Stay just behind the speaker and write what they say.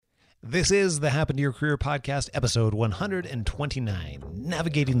This is the Happen to Your Career podcast, episode 129,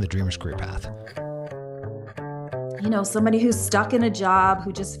 Navigating the Dreamer's Career Path. You know, somebody who's stuck in a job,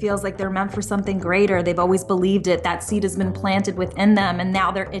 who just feels like they're meant for something greater. They've always believed it. That seed has been planted within them, and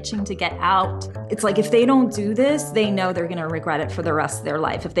now they're itching to get out. It's like if they don't do this, they know they're going to regret it for the rest of their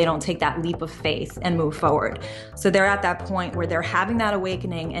life if they don't take that leap of faith and move forward. So they're at that point where they're having that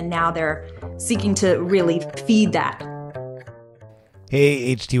awakening, and now they're seeking to really feed that.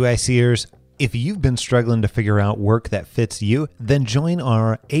 Hey, HTYCers. If you've been struggling to figure out work that fits you, then join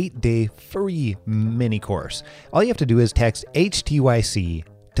our 8-day free mini course. All you have to do is text HTYC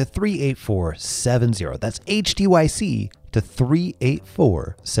to 38470. That's HTYC to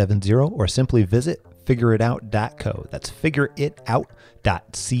 38470, or simply visit figureitout.co. That's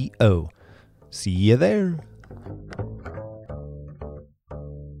figureitout.co. See you there.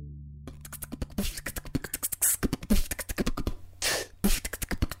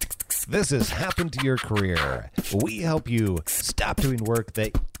 This is Happen to Your Career. We help you stop doing work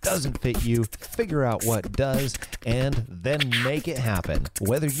that doesn't fit you, figure out what does, and then make it happen.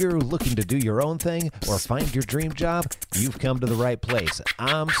 Whether you're looking to do your own thing or find your dream job, you've come to the right place.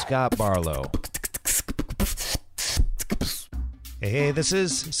 I'm Scott Barlow. Hey, this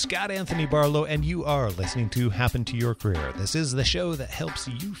is Scott Anthony Barlow, and you are listening to Happen to Your Career. This is the show that helps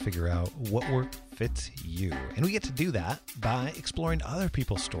you figure out what work fits you. And we get to do that by exploring other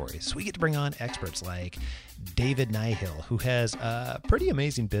people's stories. So we get to bring on experts like David Nyhill, who has a pretty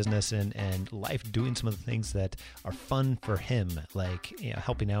amazing business and life doing some of the things that are fun for him, like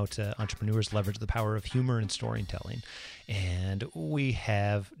helping out entrepreneurs leverage the power of humor and storytelling. And we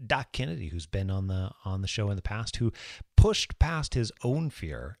have Doc Kennedy, who's been on the show in the past, who pushed past his own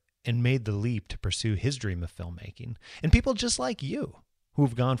fear and made the leap to pursue his dream of filmmaking. And people just like you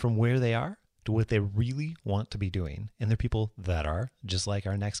who've gone from where they are to what they really want to be doing. And they're people that are just like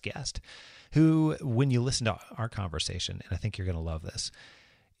our next guest, who, when you listen to our conversation, and I think you're going to love this,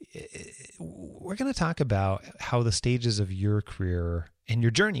 we're going to talk about how the stages of your career and your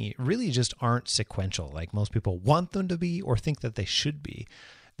journey really just aren't sequential like most people want them to be or think that they should be.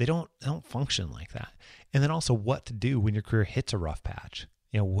 They don't function like that. And then also what to do when your career hits a rough patch.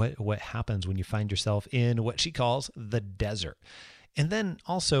 You know, what happens when you find yourself in what she calls the desert. And then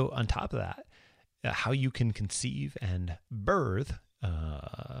also on top of that, how you can conceive and birth,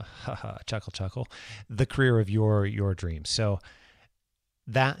 chuckle, the career of your dreams. So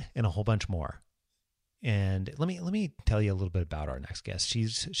that and a whole bunch more. And let me tell you a little bit about our next guest.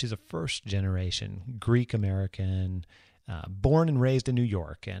 She's a first generation Greek American, born and raised in New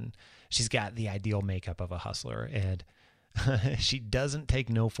York, and she's got the ideal makeup of a hustler, and she doesn't take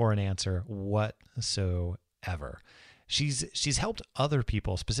no for an answer whatsoever. She's helped other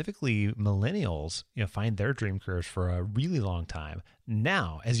people, specifically millennials, find their dream careers for a really long time.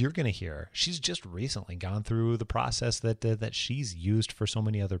 Now, as you're going to hear, she's just recently gone through the process that she's used for so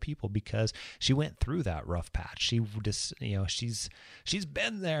many other people because she went through that rough patch. She just, she's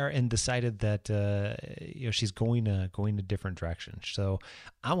been there and decided that she's going a different direction. So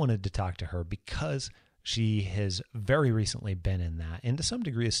I wanted to talk to her because she has very recently been in that, and to some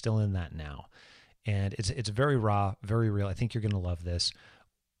degree is still in that now. And it's very raw, very real. I think you're going to love this.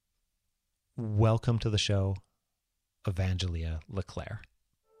 Welcome to the show, Evangelia LeClaire.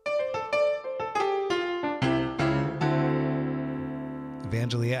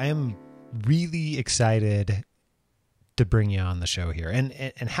 Evangelia, I am really excited to bring you on the show here and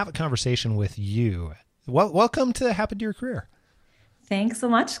have a conversation with you. Welcome to Happen to Your Career. Thanks so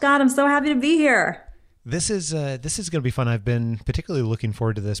much, Scott. I'm so happy to be here. This is going to be fun. I've been particularly looking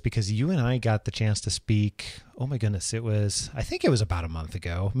forward to this because you and I got the chance to speak. Oh my goodness. I think it was about a month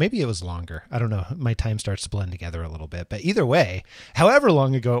ago. Maybe it was longer. I don't know. My time starts to blend together a little bit, but either way, however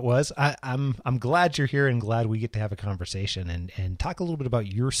long ago it was, I'm glad you're here and glad we get to have a conversation and talk a little bit about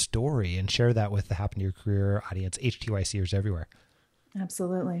your story and share that with the Happen to Your Career audience, HTYCers everywhere.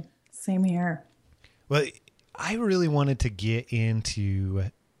 Absolutely. Same here. Well, I really wanted to get into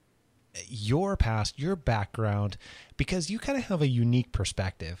your past, your background, because you kind of have a unique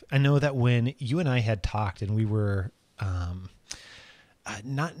perspective. I know that when you and I had talked and we were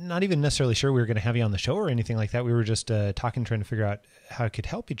not even necessarily sure we were going to have you on the show or anything like that, we were just talking, trying to figure out how it could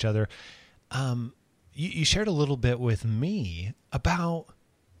help each other. You shared a little bit with me about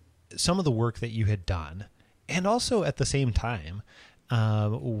some of the work that you had done, and also at the same time,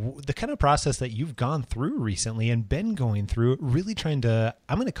 the kind of process that you've gone through recently and been going through, really trying to,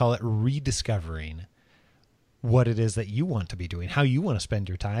 I'm going to call it rediscovering what it is that you want to be doing, how you want to spend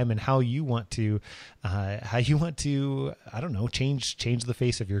your time, and how you want to, I don't know, change the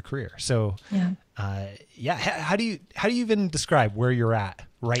face of your career. So, How do you even describe where you're at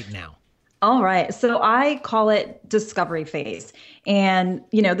right now? All right. So I call it discovery phase. And,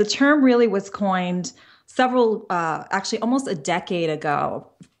 the term really was coined actually almost a decade ago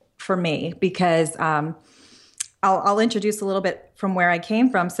for me, because I'll introduce a little bit from where I came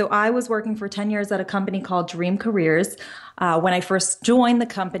from. So I was working for 10 years at a company called Dream Careers. When I first joined the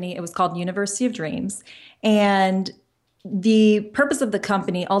company, it was called University of Dreams. And the purpose of the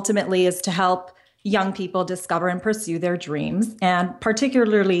company ultimately is to help young people discover and pursue their dreams, and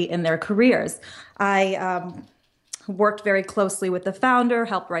particularly in their careers. I worked very closely with the founder,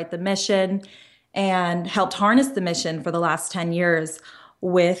 helped write the mission, and helped harness the mission for the last 10 years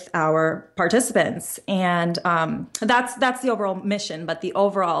with our participants. And that's the overall mission. But the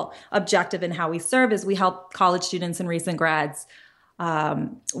overall objective in how we serve is we help college students and recent grads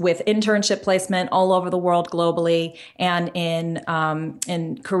with internship placement all over the world globally, and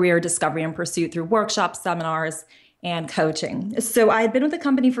in career discovery and pursuit through workshops, seminars, and coaching. So I had been with the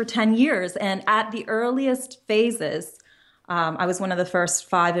company for 10 years, and at the earliest phases, I was one of the first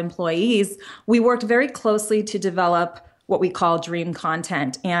 5 employees. We worked very closely to develop what we call dream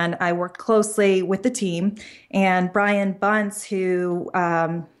content. And I worked closely with the team, and Brian Bunce, who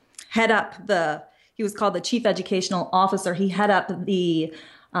he was called the Chief Educational Officer. He head up the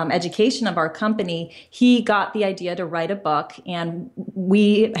education of our company. He got the idea to write a book, and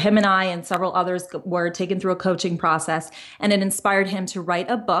him and I and several others were taken through a coaching process, and it inspired him to write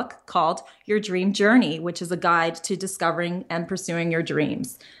a book called Your Dream Journey, which is a guide to discovering and pursuing your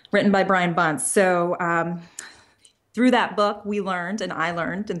dreams, written by Brian Bunce. So through that book, we learned, and I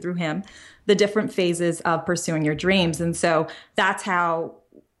learned, and through him, the different phases of pursuing your dreams. And so that's how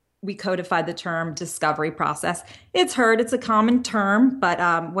we codified the term discovery process. It's a common term,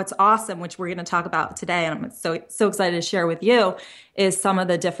 but what's awesome, which we're going to talk about today, and I'm so excited to share with you, is some of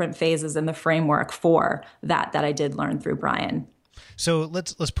the different phases in the framework for that I did learn through Brian. So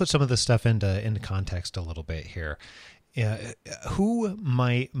let's put some of this stuff into context a little bit here. Who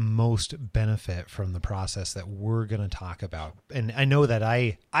might most benefit from the process that we're going to talk about? And I know that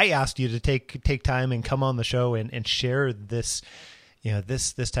I asked you to take time and come on the show and share this,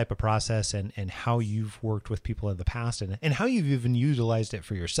 this type of process and how you've worked with people in the past and how you've even utilized it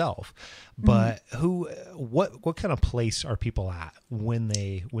for yourself. But what kind of place are people at when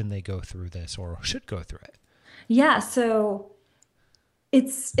they go through this or should go through it? Yeah. So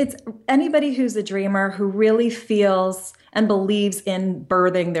it's anybody who's a dreamer who really feels and believes in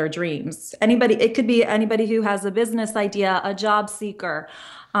birthing their dreams. It could be anybody who has a business idea, a job seeker.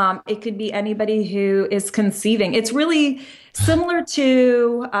 It could be anybody who is conceiving. It's really similar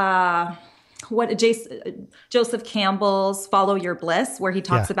to what Joseph Campbell's Follow Your Bliss, where he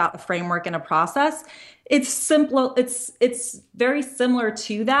talks about a framework and a process. It's simple. It's very similar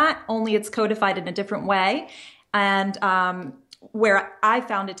to that, only it's codified in a different way. And where I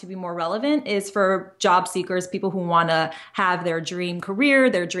found it to be more relevant is for job seekers, people who want to have their dream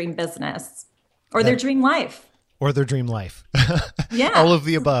career, their dream business, or their dream life. Or their dream life. Yeah. All of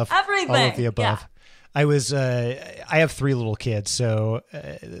the above. Everything. All of the above. Yeah. I have 3 little kids, so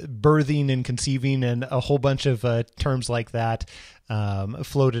birthing and conceiving and a whole bunch of terms like that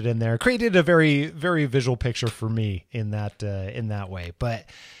floated in there, created a very, very visual picture for me in that way. But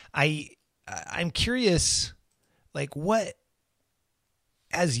I'm curious, like what,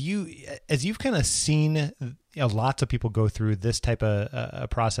 as you've kind of seen lots of people go through this type of a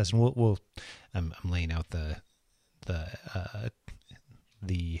process, and I'm laying out the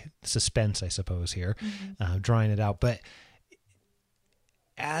suspense, I suppose, here, drawing it out. But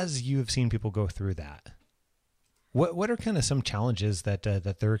as you have seen people go through that, what are kind of some challenges that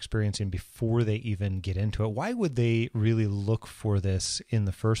they're experiencing before they even get into it? Why would they really look for this in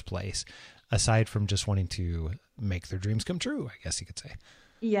the first place, aside from just wanting to make their dreams come true, I guess you could say?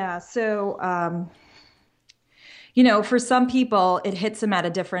 Yeah. So, for some people, it hits them at a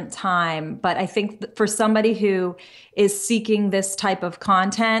different time. But I think for somebody who is seeking this type of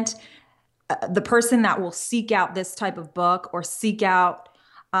content, the person that will seek out this type of book or seek out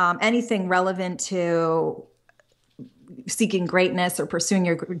anything relevant to seeking greatness or pursuing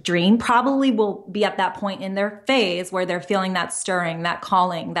your dream probably will be at that point in their phase where they're feeling that stirring, that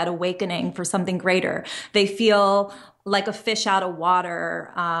calling, that awakening for something greater. They feel like a fish out of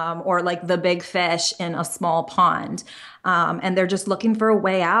water, or like the big fish in a small pond. And they're just looking for a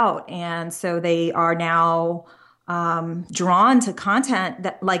way out. And so they are now drawn to content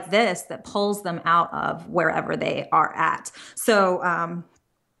like this that pulls them out of wherever they are at. So,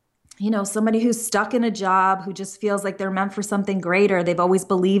 somebody who's stuck in a job, who just feels like they're meant for something greater. They've always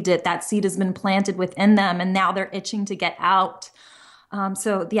believed it. That seed has been planted within them, and now they're itching to get out.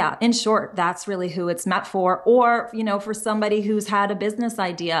 So yeah, in short, that's really who it's meant for. Or, for somebody who's had a business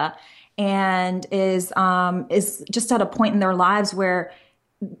idea and is just at a point in their lives where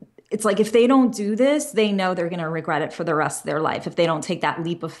it's like, if they don't do this, they know they're going to regret it for the rest of their life if they don't take that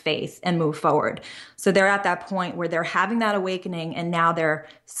leap of faith and move forward. So they're at that point where they're having that awakening, and now they're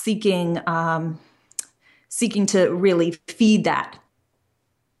seeking to really feed that.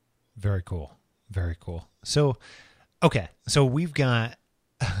 Very cool. Very cool. So, okay. So we've got,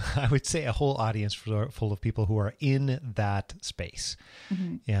 I would say, a whole audience full of people who are in that space.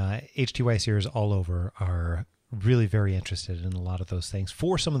 Mm-hmm. HTYCers all over are really very interested in a lot of those things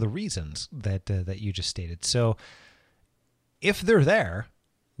for some of the reasons that you just stated. So if they're there,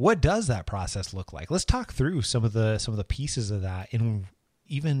 what does that process look like? Let's talk through some of the pieces of that, and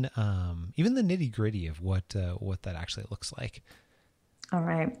even the nitty-gritty of what that actually looks like. All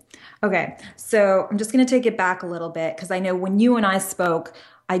right. Okay. So I'm just going to take it back a little bit, because I know when you and I spoke,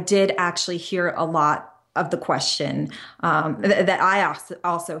 I did actually hear a lot of the question that I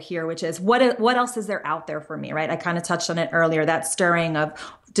also hear, which is what else is there out there for me, right? I kind of touched on it earlier, that stirring of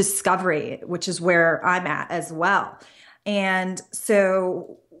discovery, which is where I'm at as well. And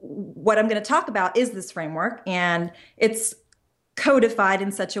so what I'm going to talk about is this framework, and it's codified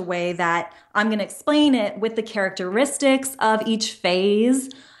in such a way that I'm going to explain it with the characteristics of each phase,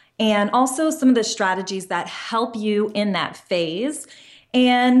 and also some of the strategies that help you in that phase,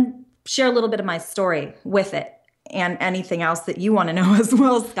 and share a little bit of my story with it, and anything else that you want to know as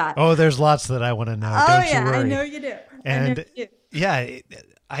well, Scott. Oh, there's lots that I want to know. Don't you worry. I know you do. And yeah,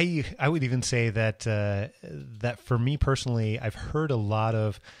 I would even say that that for me personally, I've heard a lot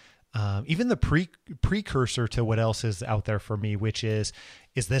of even the precursor to what else is out there for me, which is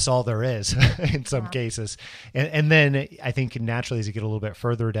this all there is in some cases? And then I think naturally, as you get a little bit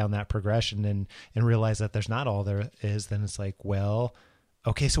further down that progression and realize that there's not all there is, then it's like, well,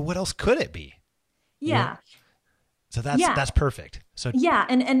 okay, so what else could it be? Yeah. So that's perfect. So yeah.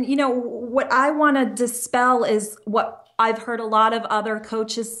 And what I want to dispel is what I've heard a lot of other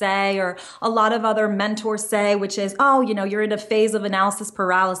coaches say, or a lot of other mentors say, which is, you're in a phase of analysis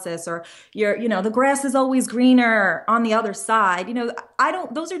paralysis, or the grass is always greener on the other side.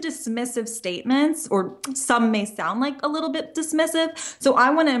 Those are dismissive statements, or some may sound like a little bit dismissive. So I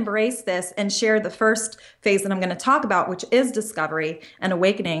want to embrace this and share the first phase that I'm going to talk about, which is discovery and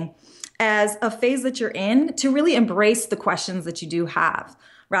awakening, as a phase that you're in to really embrace the questions that you do have,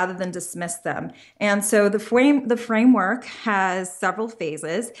 rather than dismiss them. And so the framework has several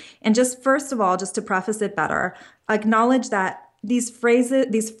phases. And just first of all, just to preface it better, acknowledge that these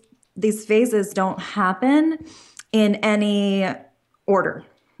phases don't happen in any order.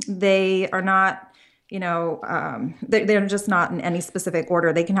 They are not, they're just not in any specific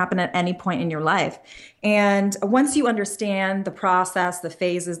order. They can happen at any point in your life. And once you understand the process, the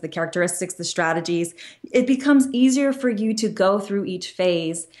phases, the characteristics, the strategies, it becomes easier for you to go through each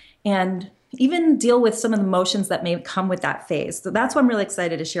phase and even deal with some of the emotions that may come with that phase. So that's why I'm really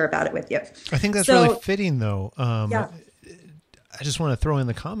excited to share about it with you. I think that's really fitting, though. I just want to throw in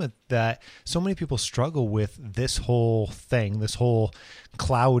the comment that so many people struggle with this whole thing, this whole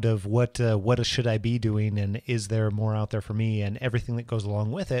cloud of what should I be doing, and is there more out there for me, and everything that goes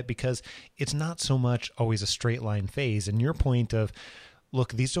along with it, because it's not so much always a straight line phase. And your point of,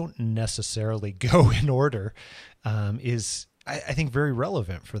 look, these don't necessarily go in order, is I think very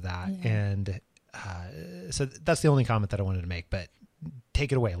relevant for that. Yeah. And so that's the only comment that I wanted to make, but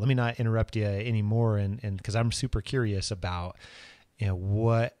take it away. Let me not interrupt you anymore. And because I'm super curious about,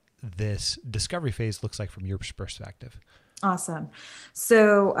 what this discovery phase looks like from your perspective. Awesome.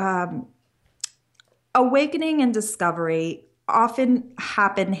 So, awakening and discovery often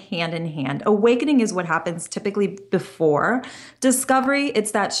happen hand in hand. Awakening is what happens typically before discovery.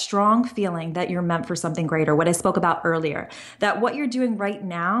 It's that strong feeling that you're meant for something greater. What I spoke about earlier, that what you're doing right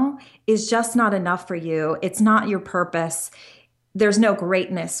now is just not enough for you. It's not your purpose. There's no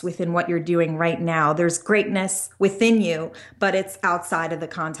greatness within what you're doing right now. There's greatness within you, but it's outside of the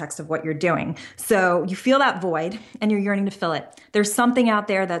context of what you're doing. So you feel that void and you're yearning to fill it. There's something out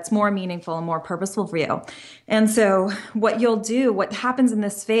there that's more meaningful and more purposeful for you. And so what you'll do, what happens in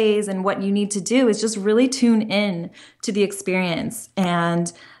this phase and what you need to do is just really tune in to the experience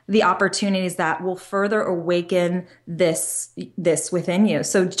and the opportunities that will further awaken this within you.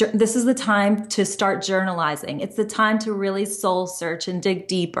 So this is the time to start journalizing. It's the time to really soul search and dig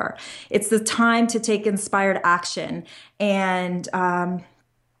deeper. It's the time to take inspired action and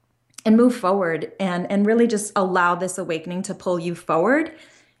move forward and really just allow this awakening to pull you forward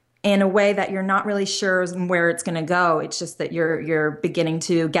in a way that you're not really sure where it's going to go. It's just that you're beginning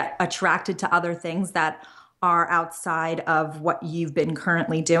to get attracted to other things that are outside of what you've been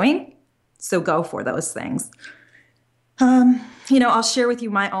currently doing. So go for those things. I'll share with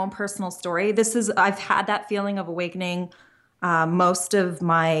you my own personal story. I've had that feeling of awakening most of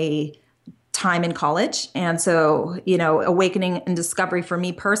my time in college. And so, awakening and discovery for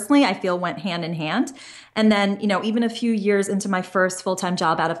me personally, I feel went hand in hand. And then, even a few years into my first full-time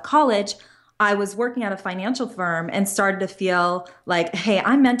job out of college, I was working at a financial firm and started to feel like, hey,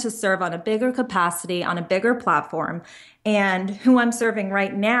 I'm meant to serve on a bigger capacity, on a bigger platform. And who I'm serving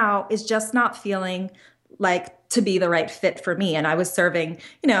right now is just not feeling like to be the right fit for me. And I was serving,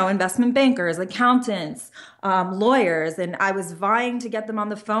 investment bankers, accountants, lawyers, and I was vying to get them on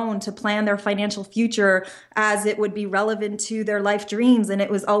the phone to plan their financial future as it would be relevant to their life dreams. And it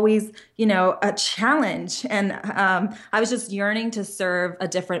was always, a challenge. And I was just yearning to serve a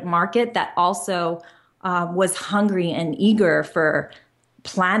different market that also was hungry and eager for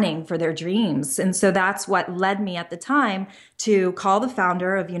planning for their dreams. And so that's what led me at the time to call the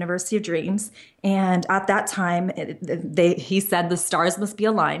founder of University of Dreams. And at that time, he said the stars must be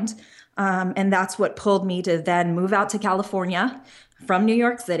aligned. And that's what pulled me to then move out to California from New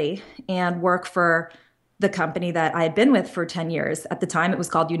York City and work for the company that I had been with for 10 years. At the time, it was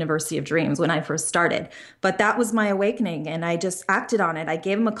called University of Dreams when I first started. But that was my awakening, and I just acted on it. I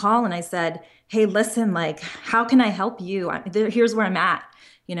gave him a call and I said, hey, listen, how can I help you? Here's where I'm at,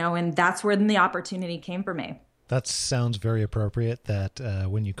 and that's where the opportunity came for me. That sounds very appropriate that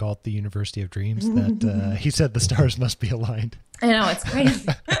when you called the University of Dreams, that he said the stars must be aligned. I know, it's crazy.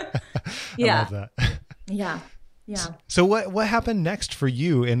 Yeah. I love that. Yeah. So what happened next for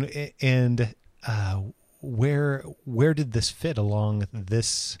you, and where did this fit along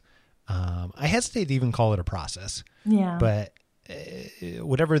this? I hesitate to even call it a process. Yeah. But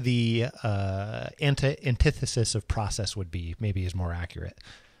whatever the antithesis of process would be, maybe is more accurate.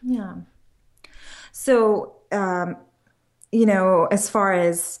 Yeah. So, as far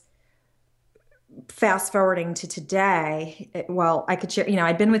as fast forwarding to today, I could share,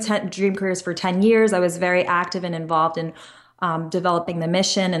 I'd been with Dream Careers for 10 years. I was very active and involved in developing the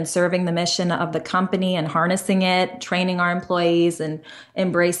mission and serving the mission of the company and harnessing it, training our employees and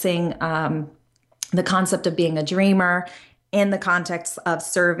embracing the concept of being a dreamer in the context of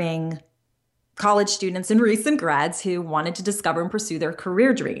serving college students and recent grads who wanted to discover and pursue their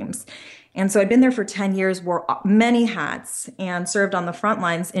career dreams. And so I'd been there for 10 years, wore many hats, and served on the front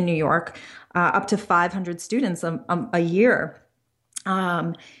lines in New York, up to 500 students a year.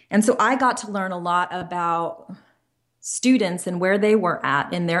 And so I got to learn a lot about students and where they were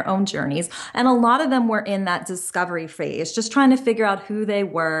at in their own journeys. And a lot of them were in that discovery phase, just trying to figure out who they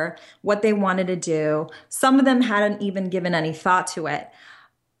were, what they wanted to do. Some of them hadn't even given any thought to it.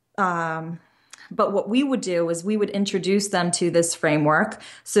 But what we would do is we would introduce them to this framework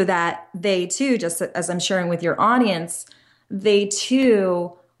so that they too, just as I'm sharing with your audience, they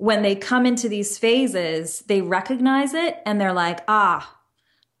too, when they come into these phases, they recognize it and they're like,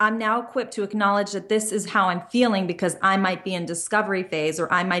 I'm now equipped to acknowledge that this is how I'm feeling because I might be in discovery phase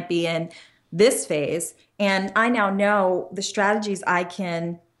or I might be in this phase. And I now know the strategies I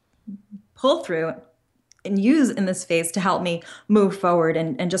can pull through and use in this phase to help me move forward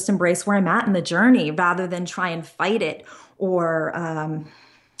and just embrace where I'm at in the journey rather than try and fight it or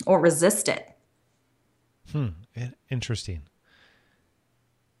resist it. Interesting.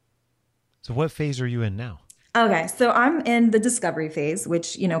 So what phase are you in now? Okay, so I'm in the discovery phase,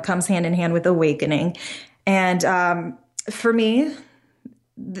 which, comes hand in hand with awakening. And for me,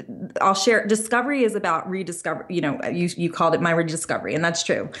 I'll share, discovery is about rediscover, you called it my rediscovery, and that's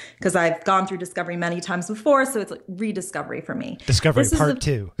true because I've gone through discovery many times before. So it's like rediscovery for me. Discovery part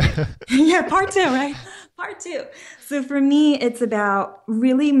 2. Yeah, part 2, right? Part 2. So for me, it's about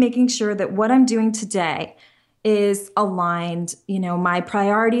really making sure that what I'm doing today is aligned. My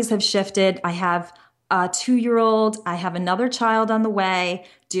priorities have shifted. I have a 2-year-old. I have another child on the way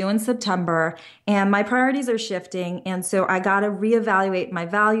due in September, and my priorities are shifting. And so I got to reevaluate my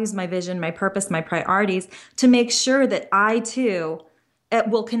values, my vision, my purpose, my priorities to make sure that I too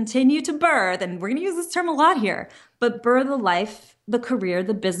will continue to birth, and we're going to use this term a lot here, but birth the life, the career,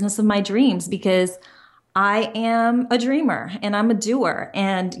 the business of my dreams, because I am a dreamer and I'm a doer.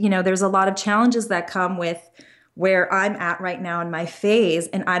 And, there's a lot of challenges that come with where I'm at right now in my phase,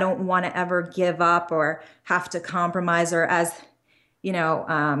 and I don't want to ever give up or have to compromise, or as,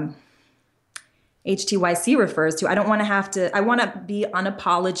 HTYC refers to, I don't want to have to, I want to be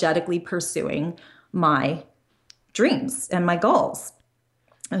unapologetically pursuing my dreams and my goals.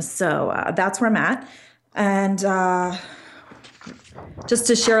 So that's where I'm at. And just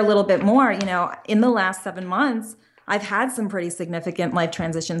to share a little bit more, in the last 7 months, I've had some pretty significant life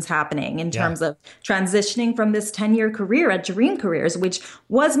transitions happening in terms of transitioning from this 10-year career at Dream Careers, which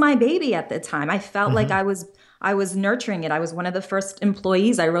was my baby at the time. I felt like I was nurturing it. I was one of the first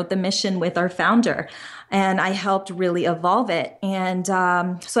employees. I wrote the mission with our founder, and I helped really evolve it. And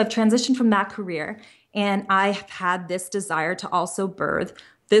so I've transitioned from that career, and I have had this desire to also birth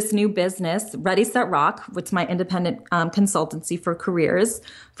this new business, Ready, Set, Rock, which is my independent consultancy for careers,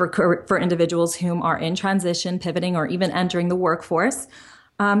 for individuals whom are in transition, pivoting, or even entering the workforce.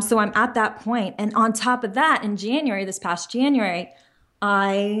 So I'm at that point. And on top of that, in January, this past January,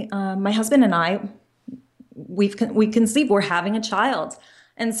 my husband and I, we conceived, we're having a child.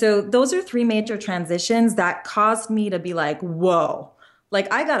 And so those are three major transitions that caused me to be like, whoa.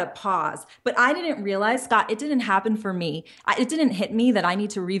 Like, I got to pause. But I didn't realize, Scott, it didn't happen for me. It didn't hit me that I need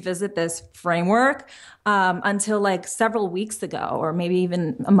to revisit this framework until like several weeks ago, or maybe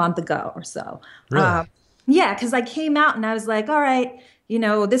even a month ago or so. Really? Yeah, because I came out and I was like, all right,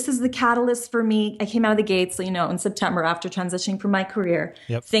 this is the catalyst for me. I came out of the gates, in September after transitioning from my career,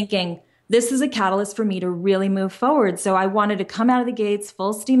 thinking this is a catalyst for me to really move forward. So I wanted to come out of the gates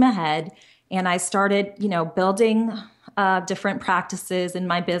full steam ahead. And I started, building different practices in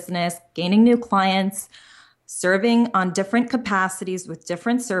my business, gaining new clients, serving on different capacities with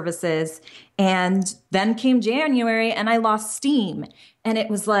different services. And then came January and I lost steam. And it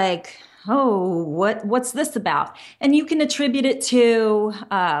was like, oh, what's this about? And you can attribute it to,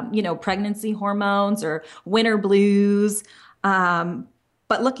 pregnancy hormones or winter blues.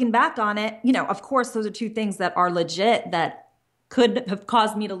 But looking back on it, of course, those are two things that are legit that could have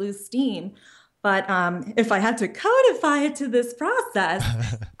caused me to lose steam. But if I had to codify it to this process,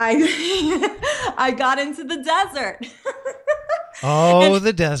 I got into the desert. Oh,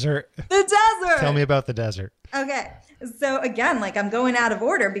 the desert. The desert. Tell me about the desert. Okay. So again, I'm going out of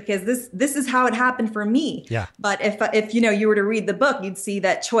order because this is how it happened for me. Yeah. But if you were to read the book, you'd see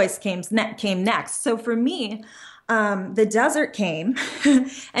that choice came next. So for me, the desert came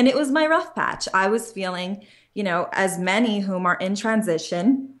and it was my rough patch. I was feeling, as many whom are in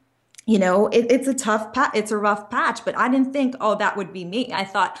transition, it's a tough patch. It's a rough patch, but I didn't think, oh, that would be me. I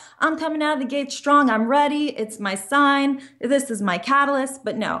thought I'm coming out of the gate strong. I'm ready. It's my sign. This is my catalyst.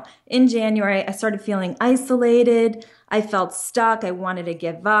 But no, in January, I started feeling isolated. I felt stuck. I wanted to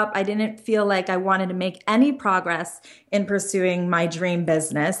give up. I didn't feel like I wanted to make any progress in pursuing my dream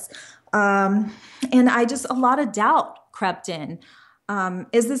business. And a lot of doubt crept in.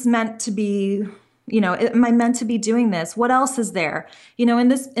 Is this meant to be, am I meant to be doing this? What else is there? In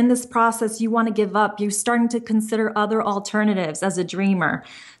this process, you want to give up. You're starting to consider other alternatives as a dreamer.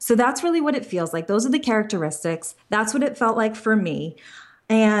 So that's really what it feels like. Those are the characteristics. That's what it felt like for me.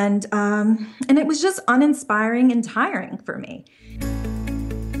 And it was just uninspiring and tiring for me.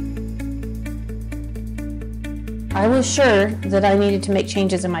 I was sure that I needed to make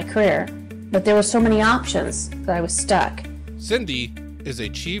changes in my career, but there were so many options that I was stuck. Cindy is a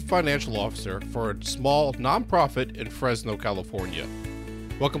chief financial officer for a small nonprofit in Fresno, California.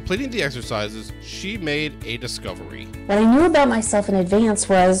 While completing the exercises, she made a discovery. What I knew about myself in advance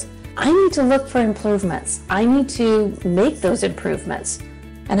was I need to look for improvements. I need to make those improvements.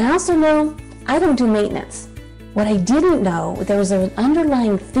 And I also know I don't do maintenance. What I didn't know, there was an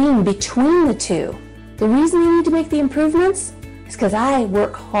underlying theme between the two. The reason I need to make the improvements is because I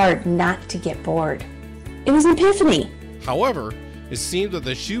work hard not to get bored. It was an epiphany. However, it seemed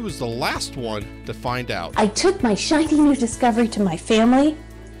that she was the last one to find out. I took my shiny new discovery to my family,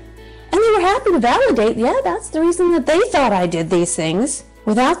 and they were happy to validate, that's the reason that they thought I did these things.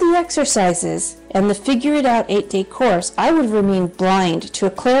 Without the exercises and the Figure It Out 8-day course, I would have remained blind to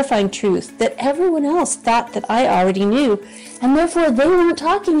a clarifying truth that everyone else thought that I already knew, and therefore they weren't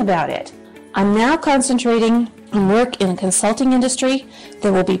talking about it. I'm now concentrating on work in a consulting industry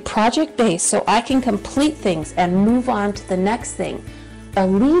that will be project-based so I can complete things and move on to the next thing,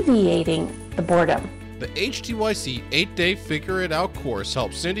 alleviating the boredom. The HTYC 8-day Figure It Out course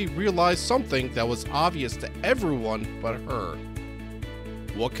helped Cindy realize something that was obvious to everyone but her.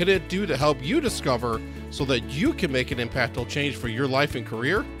 What can it do to help you discover so that you can make an impactful change for your life and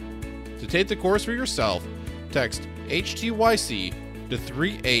career? To take the course for yourself, text HTYC to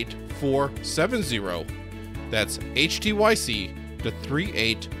 38470. That's HTYC to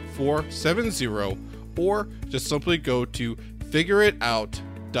 38470, or just simply go to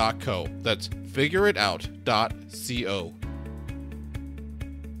figureitout.co. That's figureitout.co.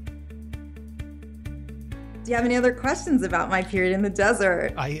 Do you have any other questions about my period in the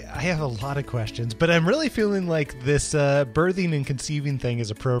desert? I have a lot of questions, but I'm really feeling like this birthing and conceiving thing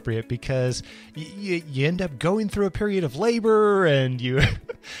is appropriate because you end up going through a period of labor and you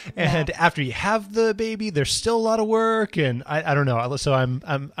And after you have the baby, there's still a lot of work, and I don't know. So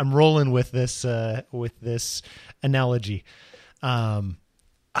I'm rolling with this analogy.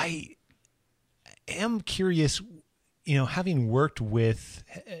 I am curious, having worked with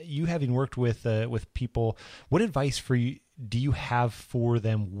people, what advice do you have for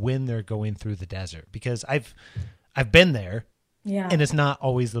them when they're going through the desert? Because I've been there, and it's not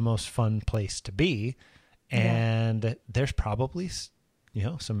always the most fun place to be. And there's probably, some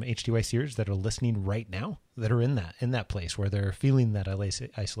HTYCers that are listening right now that are in that place where they're feeling that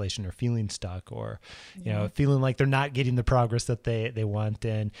isolation or feeling stuck or, feeling like they're not getting the progress that they want.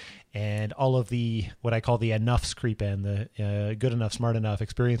 And all of the, what I call the enoughs creep in, the good enough, smart enough,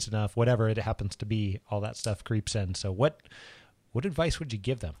 experienced enough, whatever it happens to be, all that stuff creeps in. So what advice would you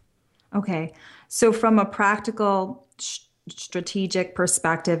give them? Okay. So from a practical strategic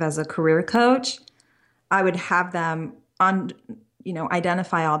perspective as a career coach, I would have them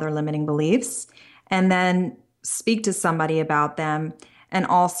identify all their limiting beliefs and then speak to somebody about them, and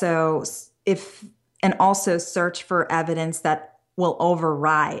also search for evidence that will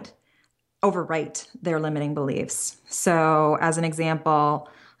overwrite their limiting beliefs. So as an example,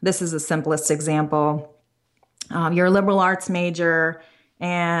 this is the simplest example. You're a liberal arts major,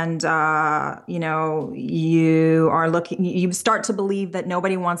 and you start to believe that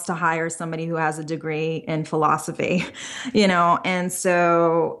nobody wants to hire somebody who has a degree in philosophy, and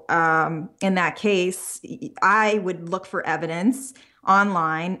so in that case, I would look for evidence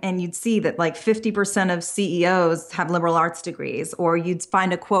online, and you'd see that like 50% of CEOs have liberal arts degrees, or you'd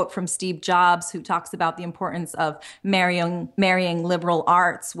find a quote from Steve Jobs who talks about the importance of marrying liberal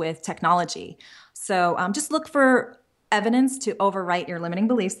arts with technology. So just look for evidence to overwrite your limiting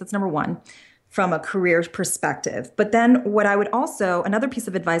beliefs. That's number one from a career perspective. But then another piece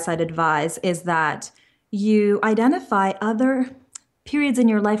of advice I'd advise is that you identify other periods in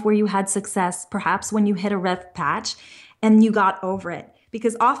your life where you had success, perhaps when you hit a rough patch and you got over it.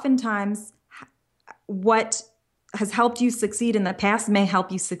 Because oftentimes what has helped you succeed in the past may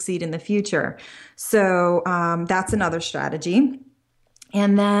help you succeed in the future. So that's another strategy.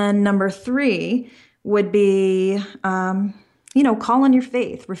 And then number 3 would be, call on your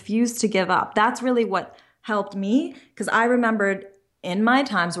faith, refuse to give up. That's really what helped me, because I remembered in my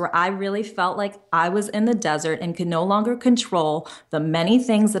times where I really felt like I was in the desert and could no longer control the many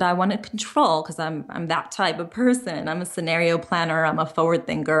things that I want to control, because I'm that type of person. I'm a scenario planner. I'm a forward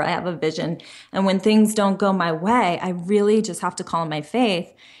thinker. I have a vision. And when things don't go my way, I really just have to call on my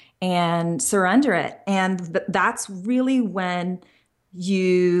faith and surrender it. And that's really when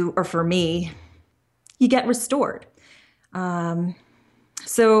for me, you get restored.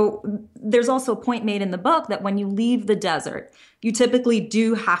 So there's also a point made in the book that when you leave the desert, you typically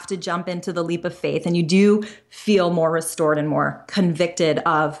do have to jump into the leap of faith, and you do feel more restored and more convicted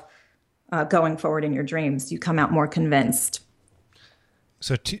of going forward in your dreams. You come out more convinced.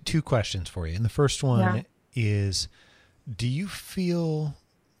 So two questions for you. And the first one is, do you feel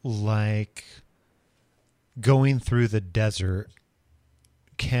like going through the desert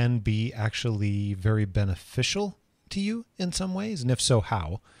can be actually very beneficial to you in some ways? And if so,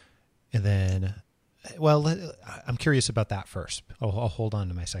 how? And then, I'm curious about that first. I'll hold on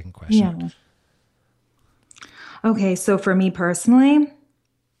to my second question. Yeah. Okay. So for me personally.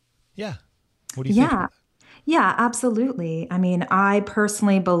 Yeah. What do you think about that? Yeah, absolutely. I mean, I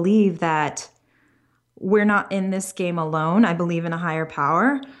personally believe that we're not in this game alone. I believe in a higher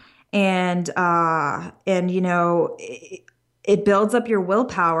power, and it builds up your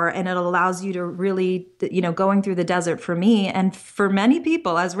willpower, and it allows you to really, going through the desert for me and for many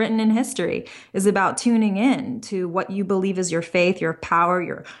people, as written in history, is about tuning in to what you believe is your faith, your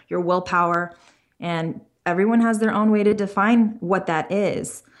power, your willpower. And everyone has their own way to define what that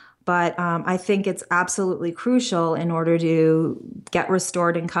is. But I think it's absolutely crucial in order to get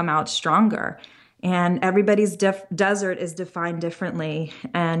restored and come out stronger. And everybody's desert is defined differently.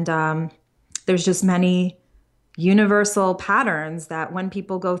 And there's just many universal patterns that when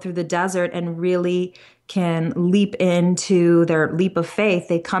people go through the desert and really can leap into their leap of faith,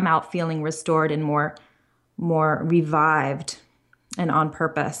 they come out feeling restored and more revived and on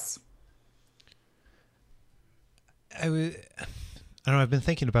purpose. I don't know, I've been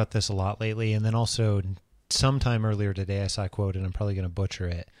thinking about this a lot lately, and then also sometime earlier today I saw a quote, and I'm probably going to butcher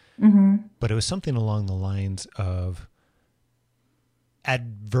it, but it was something along the lines of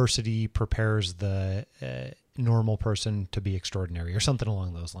adversity prepares the normal person to be extraordinary, or something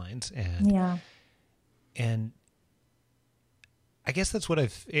along those lines. And I guess that's what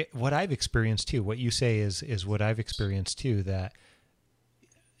I've experienced too. What you say is what I've experienced too, that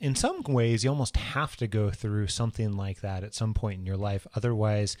in some ways, you almost have to go through something like that at some point in your life.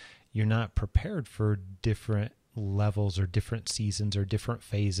 Otherwise, you're not prepared for different levels or different seasons or different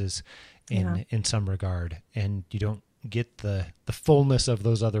phases in some regard. And you don't get the fullness of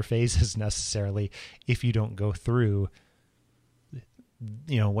those other phases necessarily if you don't go through,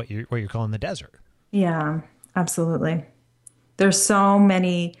 what you're calling the desert. Yeah, absolutely. There's so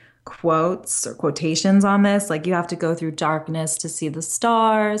many quotes or quotations on this, like you have to go through darkness to see the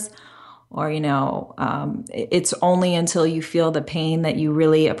stars, or it's only until you feel the pain that you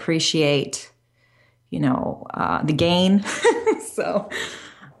really appreciate the gain. So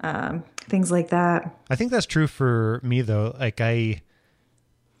things like that. I think that's true for me though. Like I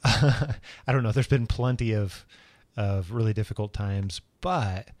don't know, there's been plenty of really difficult times,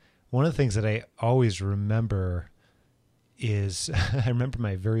 but one of the things that I always remember is I remember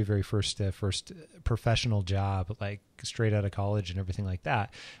my very, very first professional job, like straight out of college and everything like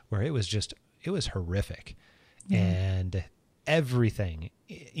that, where it was horrific. And everything,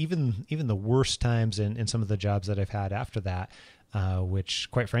 even the worst times in some of the jobs that I've had after that, which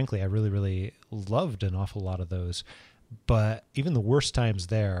quite frankly, I really, really loved an awful lot of those. But even the worst times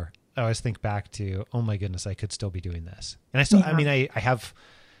there, I always think back to, oh my goodness, I could still be doing this. And I still,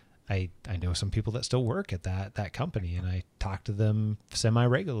 I know some people that still work at that company, and I talk to them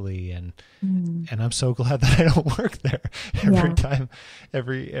semi-regularly, and I'm so glad that I don't work there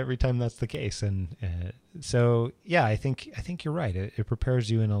every time that's the case. And so, yeah, I think you're right. It prepares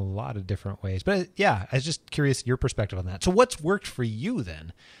you in a lot of different ways. But yeah, I was just curious your perspective on that. So what's worked for you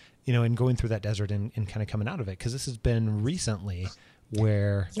then, in going through that desert and kind of coming out of it? Because this has been recently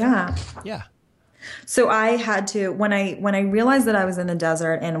where... Yeah. So I had to, when I realized that I was in the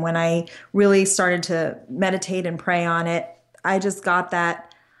desert, and when I really started to meditate and pray on it, I just got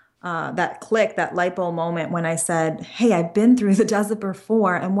that click, that light bulb moment when I said, hey, I've been through the desert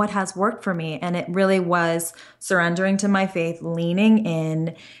before, and what has worked for me? And it really was surrendering to my faith, leaning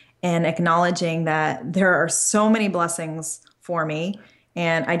in, and acknowledging that there are so many blessings for me.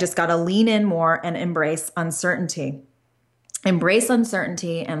 And I just got to lean in more and embrace uncertainty. Embrace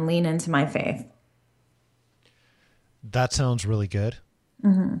uncertainty and lean into my faith. That sounds really good.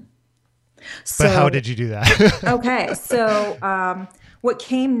 Mm-hmm. But how did you do that? Okay. So what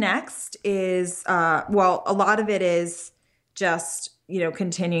came next is, a lot of it is just,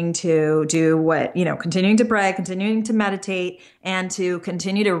 continuing to do continuing to pray, continuing to meditate, and to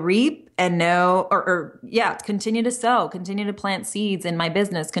continue to reap and know, continue to sow, continue to plant seeds in my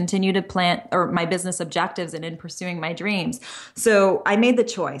business, continue to plant my business objectives and in pursuing my dreams. So I made the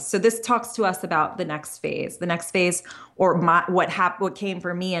choice. So this talks to us about the next phase. The next phase, or what came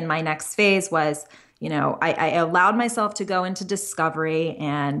for me in my next phase was, I allowed myself to go into discovery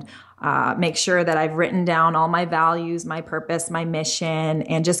and make sure that I've written down all my values, my purpose, my mission,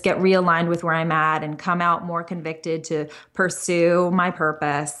 and just get realigned with where I'm at and come out more convicted to pursue my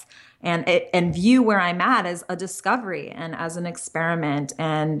purpose and view where I'm at as a discovery and as an experiment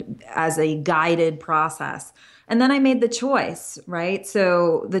and as a guided process. And then I made the choice, right?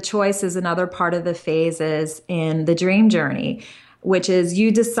 So the choice is another part of the phases in the dream journey, which is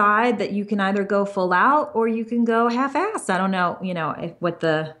you decide that you can either go full out or you can go half-assed. I don't know,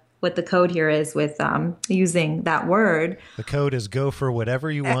 what the code here is with using that word. The code is go for whatever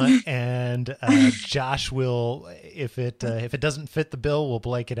you want, and Josh will, if it doesn't fit the bill, we'll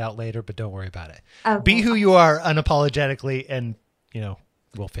blank it out later, but don't worry about it. Okay. Be who you are unapologetically, and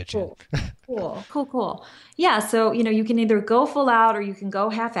we'll fit you. Cool. Yeah, so you can either go full out or you can go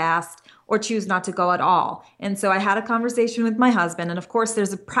half-assed, or choose not to go at all. And so I had a conversation with my husband. And of course,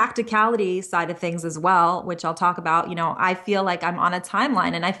 there's a practicality side of things as well, which I'll talk about. I feel like I'm on a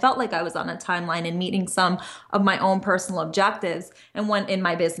timeline, and I felt like I was on a timeline and meeting some of my own personal objectives and one in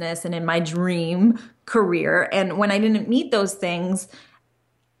my business and in my dream career. And when I didn't meet those things,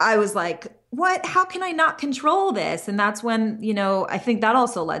 I was like, what? How can I not control this? And that's when, I think that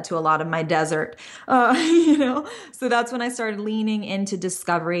also led to a lot of my desert, So that's when I started leaning into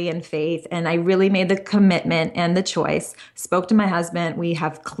discovery and faith. And I really made the commitment and the choice, spoke to my husband. We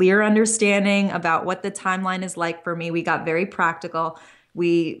have clear understanding about what the timeline is like for me. We got very practical.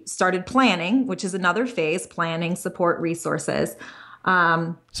 We started planning, which is another phase, planning, support, resources.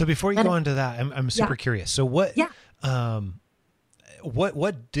 So before you go into that, I'm super curious. So what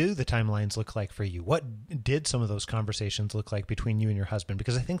do the timelines look like for you? What did some of those conversations look like between you and your husband?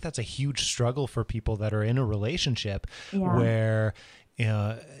 Because I think that's a huge struggle for people that are in a relationship where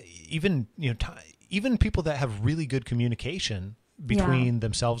even people that have really good communication between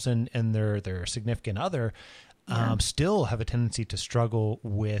themselves and their significant other still have a tendency to struggle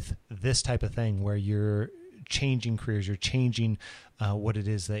with this type of thing where you're changing careers, you're changing what it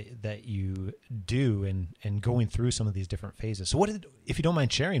is that you do, and going through some of these different phases. So if you don't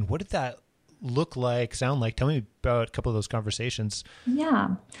mind sharing, what did that look like, sound like? Tell me about a couple of those conversations.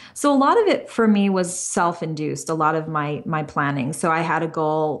 Yeah. So a lot of it for me was self-induced, a lot of my planning. So I had a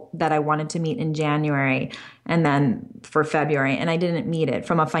goal that I wanted to meet in January and then for February, and I didn't meet it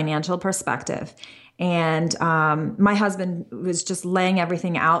from a financial perspective. And my husband was just laying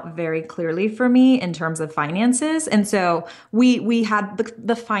everything out very clearly for me in terms of finances. And so we had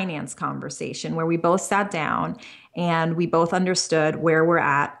the finance conversation where we both sat down and we both understood where we're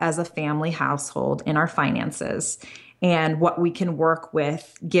at as a family household in our finances and what we can work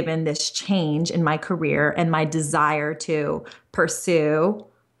with given this change in my career and my desire to pursue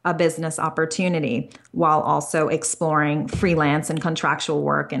a business opportunity while also exploring freelance and contractual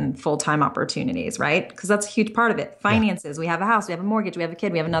work and full-time opportunities, right? Because that's a huge part of it. Finances, we have a house, we have a mortgage, we have a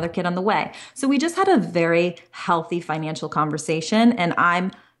kid, we have another kid on the way. So we just had a very healthy financial conversation, and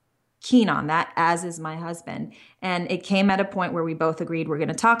I'm keen on that, as is my husband. And it came at a point where we both agreed we're going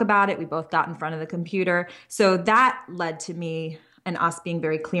to talk about it. We both got in front of the computer. So that led to me and us being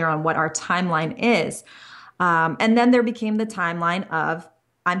very clear on what our timeline is. And then there became the timeline of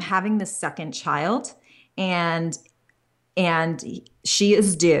I'm having the second child, and she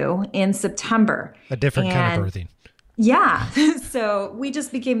is due in September. A different kind of birthing. Yeah. So we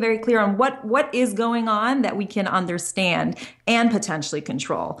just became very clear on what is going on that we can understand and potentially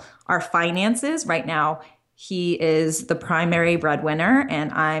control. Our finances right now, he is the primary breadwinner,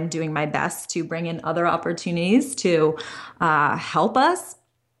 and I'm doing my best to bring in other opportunities to help us.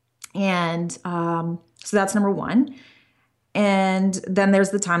 And so that's number one. And then there's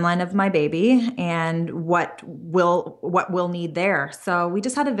the timeline of my baby and what we'll need there. So we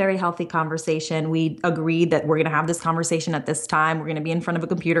just had a very healthy conversation. We agreed that we're going to have this conversation at this time. We're going to be in front of a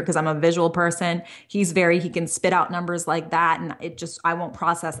computer because I'm a visual person. He can spit out numbers like that, and I won't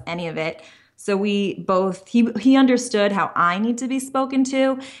process any of it. So he understood how I need to be spoken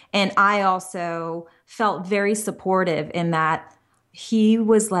to. And I also felt very supportive in that he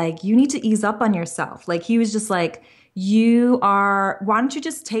was like, you need to ease up on yourself. Like, he was just like, why don't you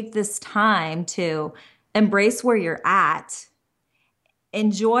just take this time to embrace where you're at,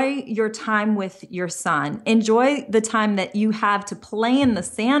 enjoy your time with your son, enjoy the time that you have to play in the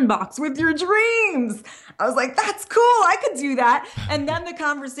sandbox with your dreams. I was like, that's cool. I could do that. And then the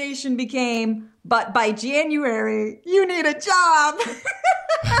conversation became, but by January, you need a job.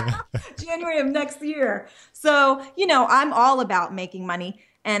 January of next year. So, I'm all about making money.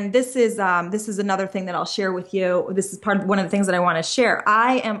 And this is another thing that I'll share with you. This is one of the things that I want to share.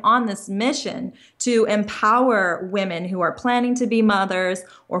 I am on this mission to empower women who are planning to be mothers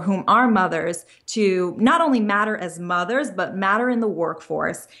or whom are mothers to not only matter as mothers, but matter in the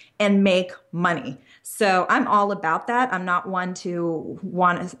workforce and make money. So I'm all about that. I'm not one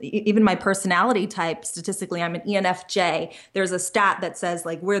to even my personality type, statistically, I'm an ENFJ. There's a stat that says,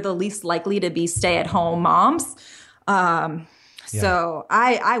 like, we're the least likely to be stay-at-home moms. So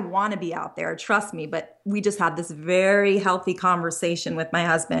I want to be out there, trust me, but we just had this very healthy conversation with my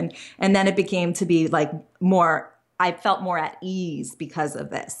husband. And then it became to be like I felt more at ease because of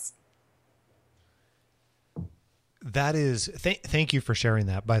this. That is, thank you for sharing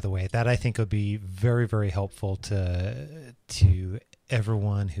that, by the way. That I think would be very, very helpful to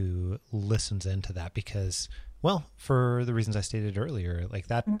everyone who listens into that, because, well, for the reasons I stated earlier, like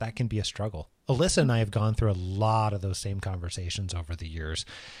that can be a struggle. Alyssa and I have gone through a lot of those same conversations over the years.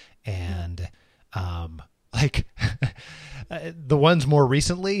 And the ones more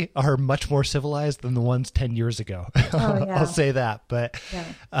recently are much more civilized than the ones 10 years ago. Oh, yeah. I'll say that. But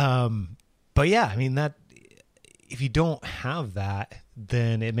yeah, I mean, that if you don't have that,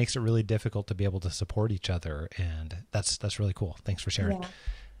 then it makes it really difficult to be able to support each other. And that's really cool. Thanks for sharing. Yeah.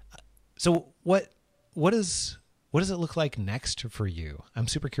 So what does it look like next for you? I'm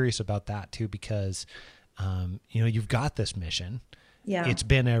super curious about that too, because, you've got this mission. Yeah. It's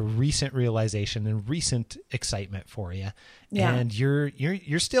been a recent realization and recent excitement for you. Yeah. And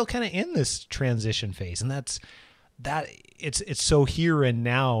you're still kind of in this transition phase, and that's it's so here and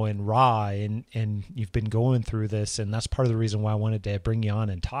now and raw, and you've been going through this, and that's part of the reason why I wanted to bring you on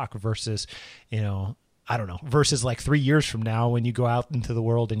and talk versus, I don't know, versus like 3 years from now when you go out into the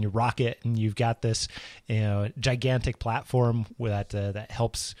world and you rock it and you've got this, gigantic platform that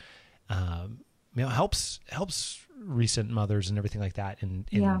helps, helps recent mothers and everything like that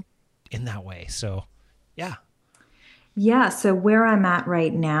in that way. So, yeah. Yeah. So where I'm at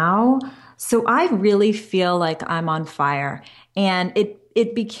right now, so I really feel like I'm on fire, and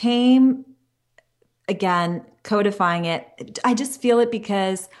it became, again, codifying it. I just feel it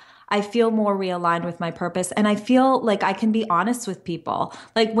because I feel more realigned with my purpose. And I feel like I can be honest with people.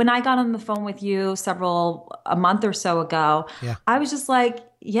 Like when I got on the phone with you a month or so ago, I was just like,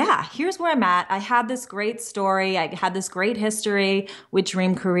 yeah, here's where I'm at. I had this great story. I had this great history with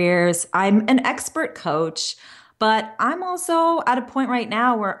Dream Careers. I'm an expert coach, but I'm also at a point right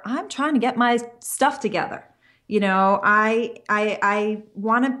now where I'm trying to get my stuff together. You know, I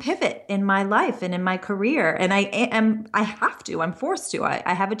want to pivot in my life and in my career, and I'm forced to.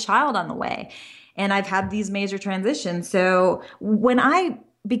 I have a child on the way, and I've had these major transitions. So when I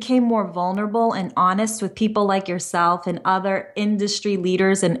became more vulnerable and honest with people like yourself and other industry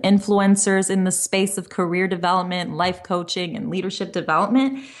leaders and influencers in the space of career development, life coaching, and leadership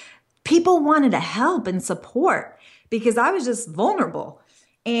development, people wanted to help and support because I was just vulnerable.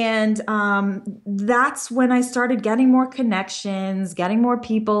 And that's when I started getting more connections, getting more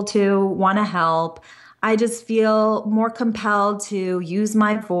people to want to help. I just feel more compelled to use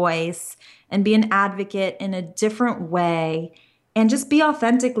my voice and be an advocate in a different way and just be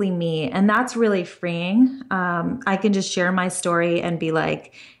authentically me. And that's really freeing. I can just share my story and be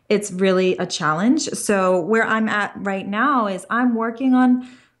like, it's really a challenge. So where I'm at right now is I'm working on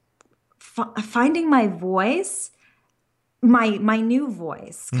finding my voice, my new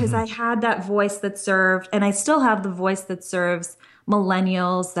voice, because I had that voice that served, and I still have the voice that serves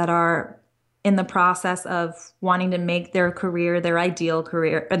millennials that are in the process of wanting to make their career, their ideal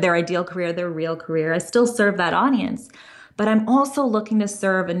career, their real career. I still serve that audience, but I'm also looking to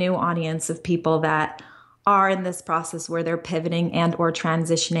serve a new audience of people that are in this process where they're pivoting and or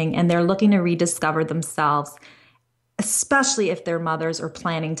transitioning, and they're looking to rediscover themselves, especially if they're mothers or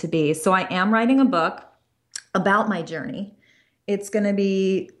planning to be. So I am writing a book about my journey. It's going to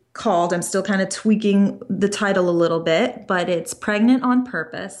be called, I'm still kind of tweaking the title a little bit, but it's Pregnant on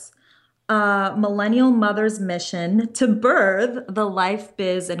Purpose, a millennial mother's mission to birth the life,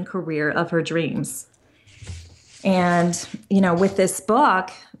 biz, and career of her dreams. And, you know, with this book,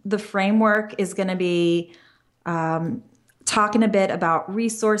 the framework is going to be talking a bit about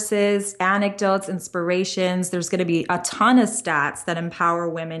resources, anecdotes, inspirations. There's going to be a ton of stats that empower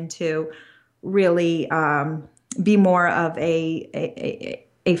women to really be more of a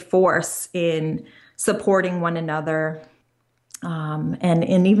force in supporting one another,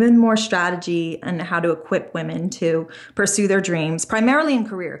 and even more strategy on how to equip women to pursue their dreams, primarily in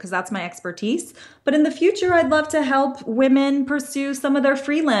career, because that's my expertise. But in the future, I'd love to help women pursue some of their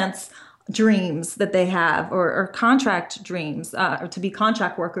freelance dreams that they have, or contract dreams, or to be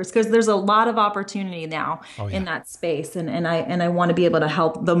contract workers, because there's a lot of opportunity now in that space. And I want to be able to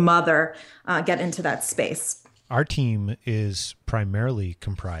help the mother get into that space. Our team is primarily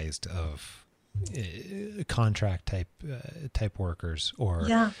comprised of contract type workers, or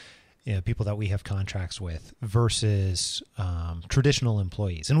people that we have contracts with versus traditional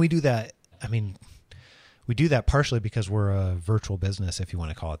employees. And we do that. I mean, we do that partially because we're a virtual business, if you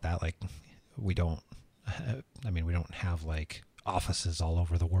want to call it that. Like we don't have like offices all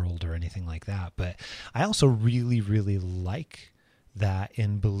over the world or anything like that. But I also really, really like that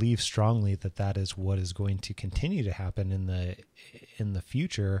and believe strongly that that is what is going to continue to happen in the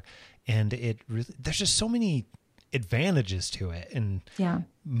future. And it really, there's just so many advantages to it. And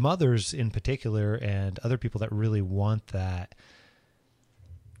mothers in particular and other people that really want that,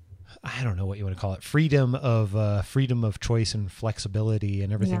 I don't know what you want to call it, freedom of choice and flexibility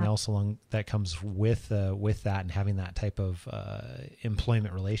and everything else along that comes with that, and having that type of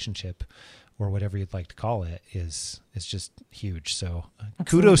employment relationship or whatever you'd like to call it is just huge. So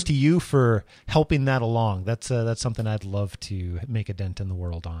kudos to you for helping that along. That's something I'd love to make a dent in the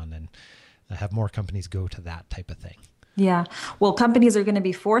world on, and have more companies go to that type of thing. Yeah. Well, companies are going to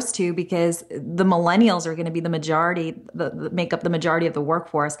be forced to, because the millennials are going to be the majority, make up the majority of the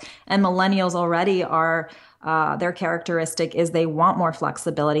workforce. And millennials already are, their characteristic is they want more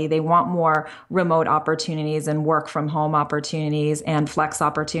flexibility. They want more remote opportunities and work from home opportunities and flex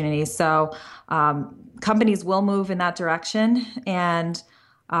opportunities. So companies will move in that direction. And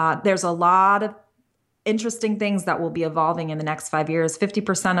there's a lot of interesting things that will be evolving in the next 5 years.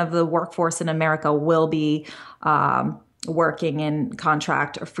 50% of the workforce in America will be working in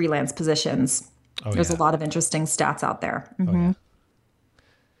contract or freelance positions. There's a lot of interesting stats out there.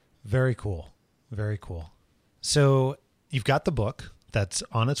 Very cool. Very cool. So you've got the book that's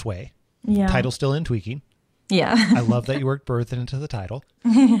on its way. Title still in tweaking. I love that you worked birth into the title.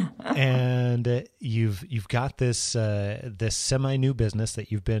 And you've got this this semi-new business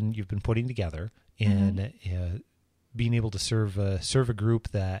that you've been putting together, and being able to serve a group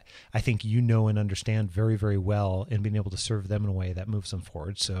that I think you know and understand very, very well, and being able to serve them in a way that moves them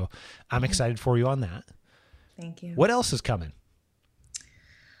forward. So I'm excited for you on that. Thank you. What else is coming?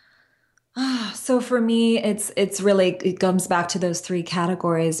 So for me, it's really, it comes back to those three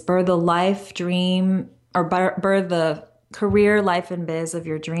categories: birth the life, dream, or birth the career, life, and biz of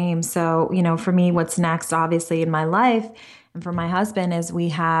your dreams. So, for me, what's next, obviously, in my life and for my husband is we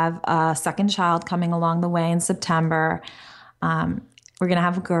have a second child coming along the way in September. We're going to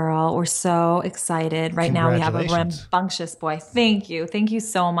have a girl. We're so excited. Right now we have a Congratulations. rambunctious boy. Thank you. Thank you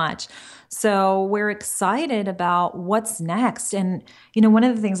so much. So we're excited about what's next. And, one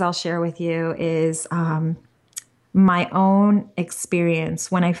of the things I'll share with you is my own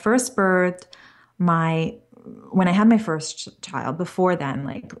experience. When I first birthed when I had my first child, before then,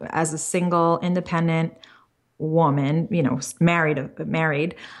 like as a single, independent woman,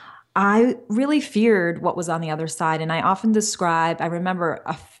 married, I really feared what was on the other side. And I often I remember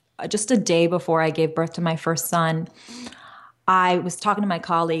just a day before I gave birth to my first son, I was talking to my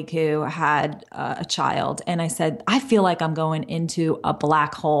colleague who had a child, and I said, I feel like I'm going into a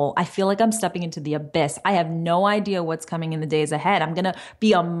black hole. I feel like I'm stepping into the abyss. I have no idea what's coming in the days ahead. I'm going to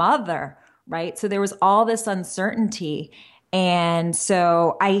be a mother, right? So there was all this uncertainty. And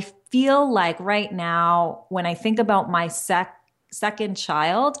so I feel like right now, when I think about my second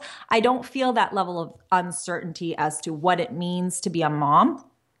child, I don't feel that level of uncertainty as to what it means to be a mom,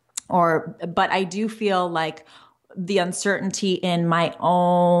 but I do feel like the uncertainty in my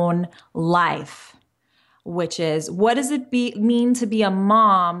own life, which is, what does it mean to be a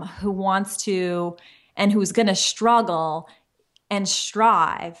mom who wants to and who's going to struggle and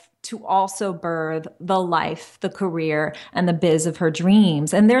strive to also birth the life, the career, and the biz of her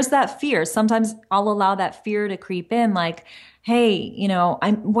dreams. And there's that fear. Sometimes I'll allow that fear to creep in, like, hey,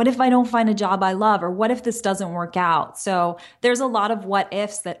 what if I don't find a job I love? Or what if this doesn't work out? So there's a lot of what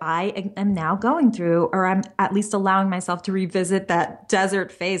ifs that I am now going through, or I'm at least allowing myself to revisit that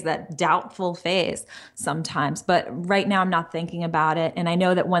desert phase, that doubtful phase sometimes. But right now I'm not thinking about it. And I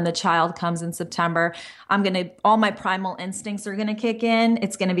know that when the child comes in September, all my primal instincts are going to kick in.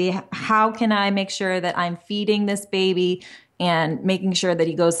 It's going to be, how can I make sure that I'm feeding this baby and making sure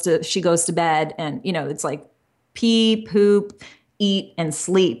that she goes to bed? And, it's like, pee, poop, eat, and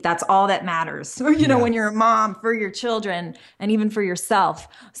sleep. That's all that matters. When you're a mom, for your children and even for yourself.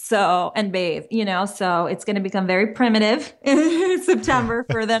 So, and bathe, so it's going to become very primitive in September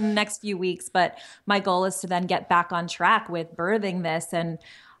for the next few weeks. But my goal is to then get back on track with birthing this and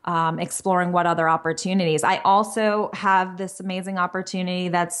exploring what other opportunities. I also have this amazing opportunity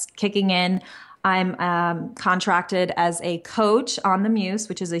that's kicking in. I'm contracted as a coach on the Muse,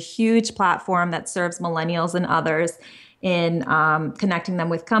 which is a huge platform that serves millennials and others in connecting them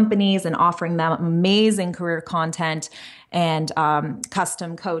with companies and offering them amazing career content and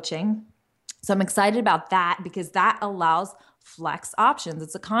custom coaching. So I'm excited about that because that allows flex options.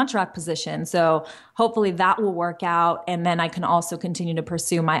 It's a contract position. So hopefully that will work out. And then I can also continue to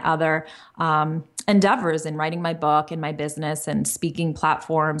pursue my other endeavors in writing my book and my business and speaking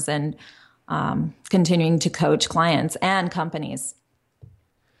platforms and continuing to coach clients and companies.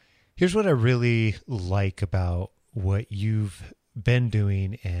 Here's what I really like about what you've been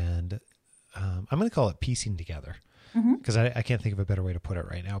doing, and I'm going to call it piecing together, because I can't think of a better way to put it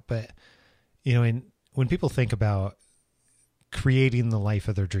right now. But, when people think about creating the life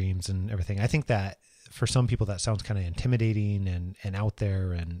of their dreams and everything, I think that for some people that sounds kind of intimidating and out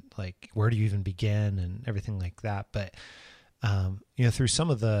there, and like, where do you even begin and everything like that. But through some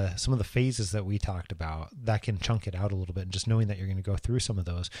of the phases that we talked about, that can chunk it out a little bit, and just knowing that you're going to go through some of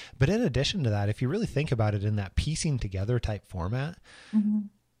those. But in addition to that, if you really think about it in that piecing together type format,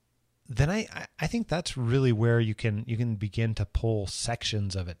 then I think that's really where you can begin to pull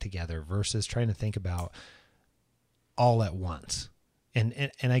sections of it together versus trying to think about all at once. And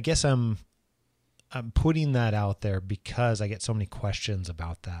I guess I'm putting that out there because I get so many questions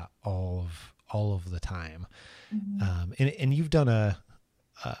about that all of the time. And you've done I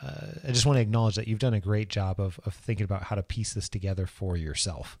just want to acknowledge that you've done a great job of thinking about how to piece this together for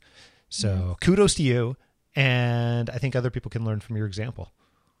yourself. So kudos to you. And I think other people can learn from your example.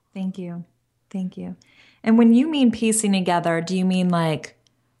 Thank you. Thank you. And when you mean piecing together, do you mean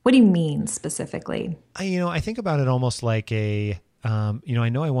what do you mean specifically? I think about it almost like I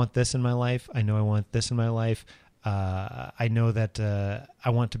know I want this in my life. I know I want this in my life. I know that I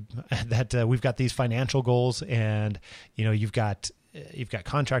want that we've got these financial goals, and you've got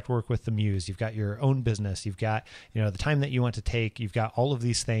contract work with the Muse, you've got your own business, you've got the time that you want to take, you've got all of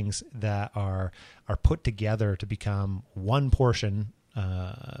these things that are put together to become one portion,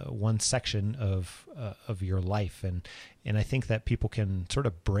 one section of your life, and I think that people can sort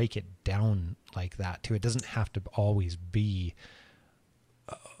of break it down like that too. It doesn't have to always be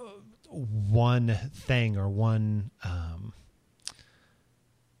one thing or one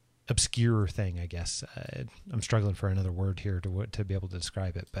obscure thing, I guess. I'm struggling for another word here to be able to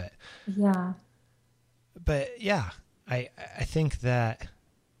describe it, but yeah, I think that,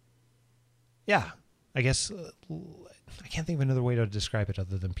 yeah, I guess I can't think of another way to describe it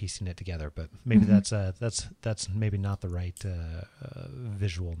other than piecing it together, but maybe that's maybe not the right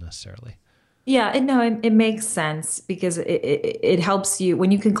visual necessarily. Yeah, it makes sense because it helps you when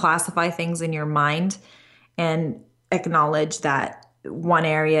you can classify things in your mind and acknowledge that one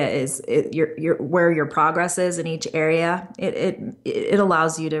area is your where your progress is in each area. It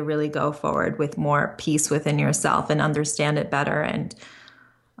allows you to really go forward with more peace within yourself and understand it better and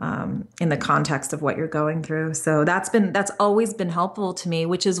in the context of what you're going through. So that's always been helpful to me,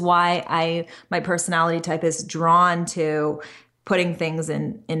 which is why my personality type is drawn to putting things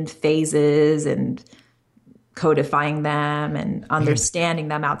in phases and codifying them and understanding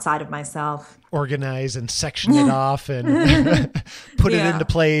them outside of myself. Organize and section it off and put it into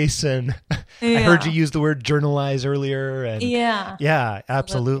place. And I heard you use the word journalize earlier. And yeah,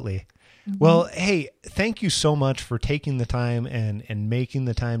 absolutely. Well, hey, thank you so much for taking the time and making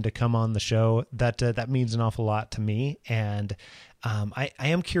the time to come on the show. That means an awful lot to me. And I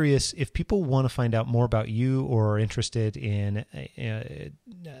am curious if people want to find out more about you or are interested in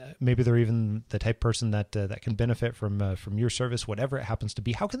maybe they're even the type of person that can benefit from your service, whatever it happens to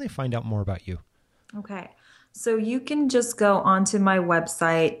be. How can they find out more about you? Okay, so you can just go onto my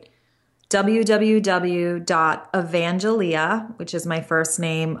website, www.evangelia, which is my first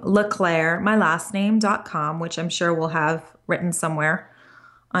name, LeClaire, my last name.com, which I'm sure we'll have written somewhere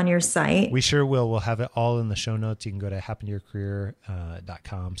on your site. We sure will. We'll have it all in the show notes. You can go to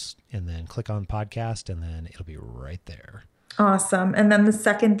happentoyourcareer.com and then click on podcast, and then it'll be right there. Awesome. And then the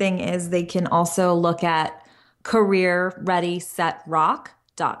second thing is they can also look at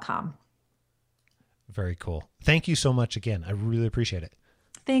careerreadysetrock.com. Very cool. Thank you so much again. I really appreciate it.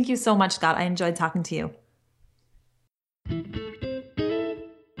 Thank you so much, Scott. I enjoyed talking to you.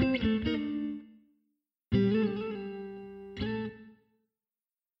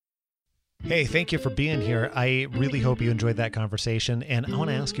 Hey, thank you for being here. I really hope you enjoyed that conversation. And I want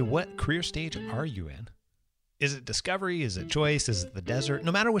to ask you, what career stage are you in? Is it discovery? Is it choice? Is it the desert?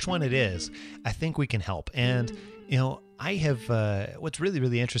 No matter which one it is, I think we can help. And, I have, what's really,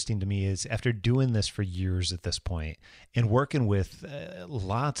 really interesting to me is after doing this for years at this point and working with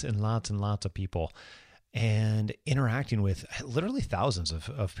lots and lots and lots of people and interacting with literally thousands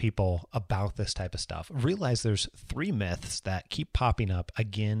of people about this type of stuff, realize there's 3 myths that keep popping up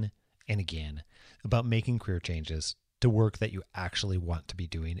again and again about making career changes to work that you actually want to be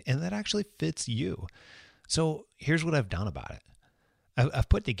doing and that actually fits you. So here's what I've done about it. I've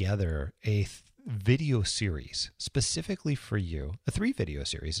put together a video series specifically for you, a 3 video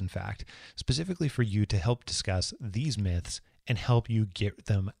series, in fact, specifically for you to help discuss these myths and help you get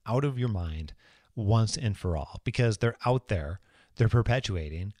them out of your mind once and for all, because they're out there, they're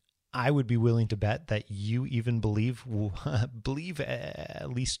perpetuating. I would be willing to bet that you even believe at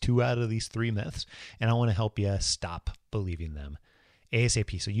least 2 out of these 3 myths, and I want to help you stop believing them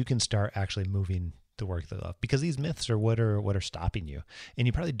ASAP so you can start actually moving the work they love, because these myths are what are stopping you, and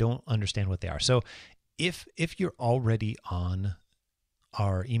you probably don't understand what they are. So if you're already on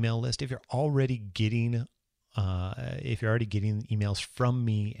our email list, if you're already getting emails from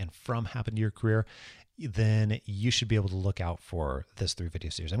me and from Happen to Your Career, then you should be able to look out for this 3 video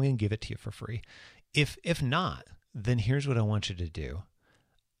series. I'm going to give it to you for free. If not, then here's what I want you to do.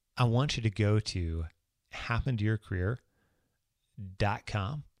 I want you to go to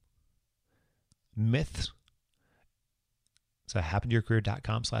happentoyourcareer.com myths. So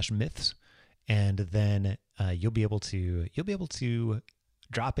happentoyourcareer.com/myths. And then you'll be able to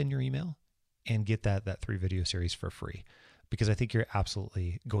drop in your email and get that 3 video series for free, because I think you're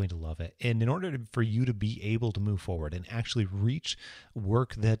absolutely going to love it. And in order for you to be able to move forward and actually reach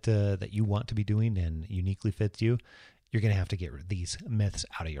work that you want to be doing and uniquely fits you, you're going to have to get these myths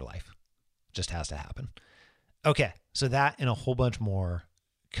out of your life. Just has to happen. Okay, so that and a whole bunch more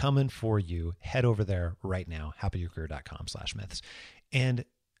coming for you. Head over there right now, happentoyourcareer.com/myths. And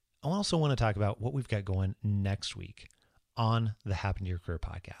I also want to talk about what we've got going next week on the Happen to Your Career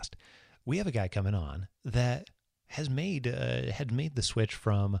podcast. We have a guy coming on that had made the switch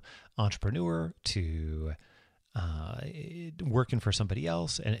from entrepreneur to working for somebody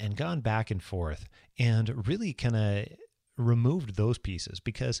else and gone back and forth and really kind of removed those pieces,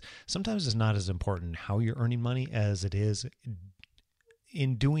 because sometimes it's not as important how you're earning money as it is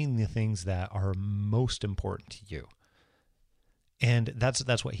in doing the things that are most important to you. And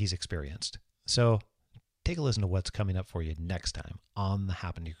that's what he's experienced. So take a listen to what's coming up for you next time on the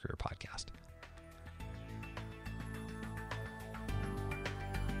Happen to Your Career podcast.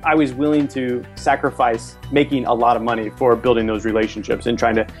 I was willing to sacrifice making a lot of money for building those relationships and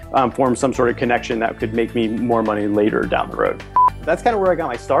trying to form some sort of connection that could make me more money later down the road. That's kind of where I got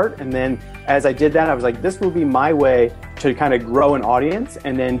my start. And then as I did that, I was like, this will be my way to kind of grow an audience,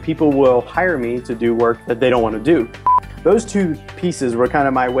 and then people will hire me to do work that they don't want to do. Those two pieces were kind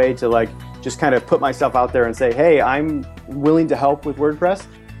of my way to like just kind of put myself out there and say, hey, I'm willing to help with WordPress.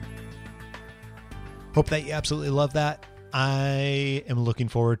 Hope that you absolutely love that. I am looking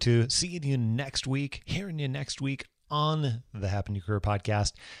forward to seeing you next week, hearing you next week on the Happen to Your Career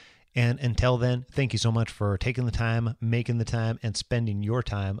podcast. And until then, thank you so much for taking the time, making the time, and spending your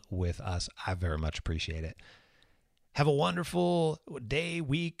time with us. I very much appreciate it. Have a wonderful day,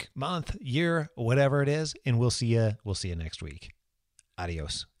 week, month, year, whatever it is, and we'll see you next week.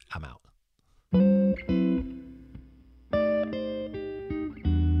 Adios. I'm out.